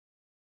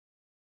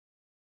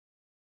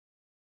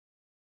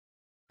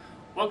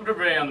Welcome to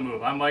Prevea On the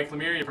Move. I'm Mike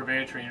Lemire, your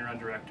Prevea trainer and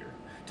director.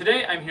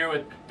 Today I'm here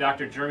with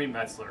Dr. Jeremy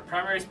Metzler,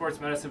 primary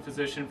sports medicine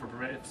physician for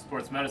preventive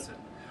sports medicine.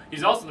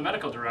 He's also the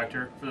medical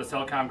director for the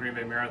Cellcom Green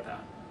Bay Marathon.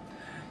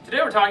 Today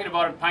we're talking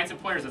about Pints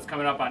and Pointers that's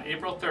coming up on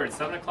April 3rd,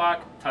 7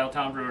 o'clock,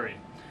 Titletown Brewing.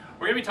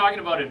 We're going to be talking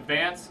about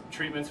advanced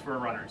treatments for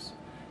runners.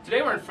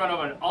 Today we're in front of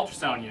an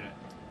ultrasound unit.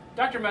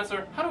 Dr.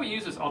 Metzler, how do we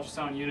use this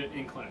ultrasound unit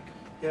in clinic?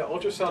 Yeah,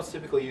 ultrasound's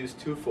typically used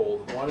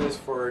twofold. One is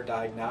for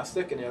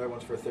diagnostic and the other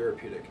one's for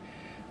therapeutic.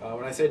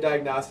 When I say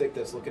diagnostic,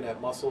 that's looking at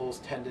muscles,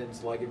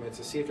 tendons, ligaments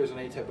to see if there's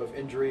any type of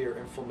injury or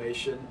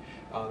inflammation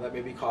that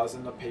may be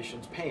causing the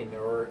patient's pain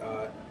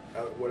or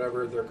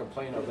whatever they're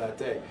complaining of that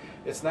day.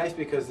 It's nice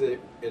because it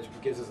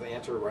gives us the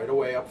answer right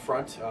away up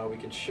front. We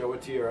can show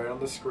it to you right on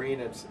the screen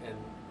and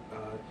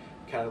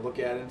kind of look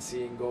at it and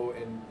see and go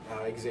and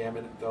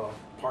examine the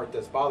part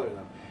that's bothering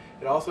them.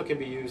 It also can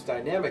be used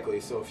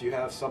dynamically, so if you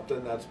have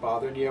something that's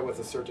bothering you with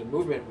a certain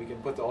movement, we can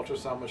put the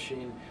ultrasound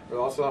machine or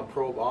the ultrasound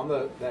probe on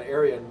that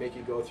area and make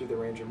you go through the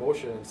range of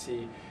motion and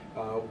see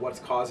what's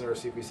causing it or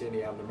see if we see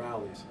any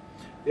abnormalities.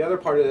 The other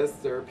part of this is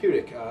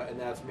therapeutic, and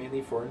that's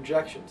mainly for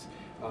injections.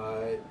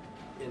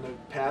 In the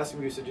past,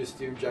 we used to just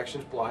do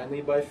injections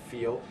blindly by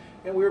feel,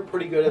 and we were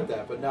pretty good at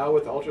that. But now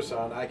with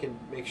ultrasound, I can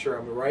make sure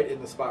I'm right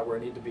in the spot where I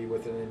need to be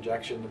with an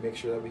injection to make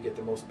sure that we get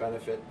the most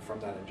benefit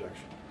from that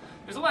injection.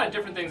 There's a lot of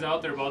different things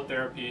out there about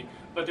therapy,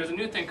 but there's a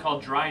new thing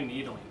called dry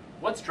needling.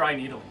 What's dry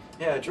needling?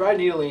 Yeah, dry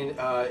needling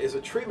is a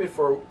treatment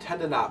for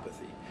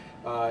tendinopathy.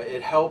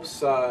 It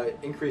helps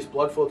increase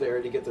blood flow to the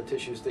area to get the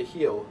tissues to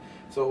heal.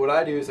 So what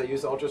I do is I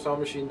use the ultrasound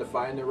machine to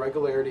find the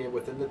irregularity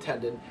within the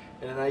tendon,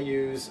 and then I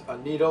use a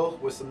needle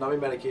with some numbing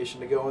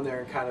medication to go in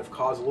there and kind of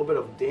cause a little bit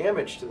of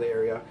damage to the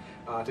area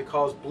to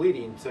cause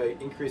bleeding to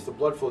increase the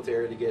blood flow to the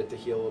area to get it to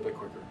heal a little bit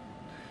quicker.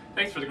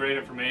 Thanks for the great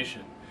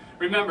information.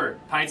 Remember,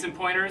 Pints and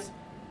Pointers,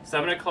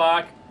 7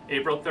 o'clock,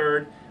 April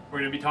 3rd. We're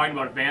going to be talking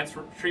about advanced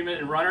treatment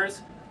in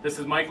runners. This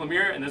is Mike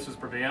Lemire, and this was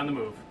Prevea On the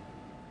Move.